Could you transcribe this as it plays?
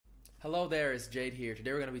Hello there, it's Jade here.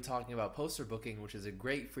 Today we're going to be talking about poster booking, which is a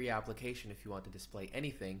great free application if you want to display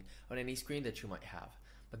anything on any screen that you might have.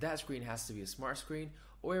 But that screen has to be a smart screen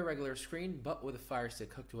or a regular screen, but with a Fire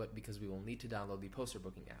Stick hooked to it because we will need to download the poster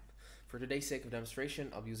booking app. For today's sake of demonstration,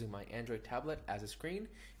 I'll be using my Android tablet as a screen,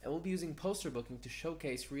 and we'll be using poster booking to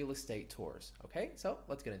showcase real estate tours. Okay, so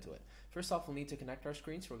let's get into it. First off, we'll need to connect our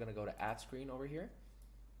screen, so we're going to go to Add Screen over here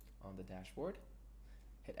on the dashboard.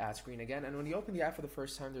 Hit Add Screen again, and when you open the app for the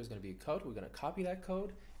first time, there's going to be a code. We're going to copy that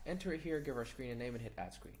code, enter it here, give our screen a name, and hit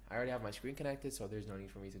Add Screen. I already have my screen connected, so there's no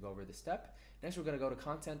need for me to go over this step. Next, we're going to go to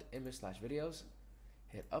Content, Image/Videos,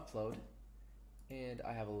 hit Upload, and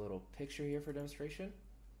I have a little picture here for demonstration.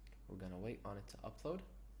 We're going to wait on it to upload.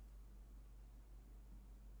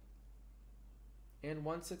 And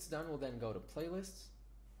once it's done, we'll then go to Playlists,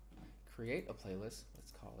 create a playlist.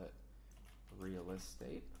 Let's call it Real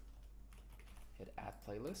Estate. Hit Add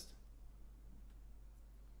Playlist.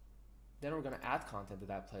 Then we're going to add content to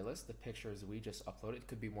that playlist. The pictures we just uploaded, it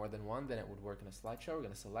could be more than one, then it would work in a slideshow. We're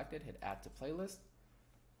going to select it, hit Add to Playlist.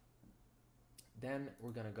 Then we're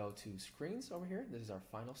going to go to Screens over here. This is our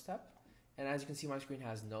final step. And as you can see, my screen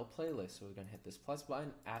has no playlist. So we're going to hit this plus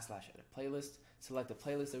button, add/edit playlist, select the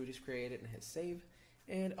playlist that we just created and hit Save.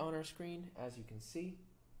 And on our screen, as you can see,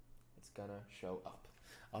 it's going to show up.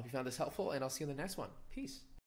 I hope you found this helpful, and I'll see you in the next one. Peace.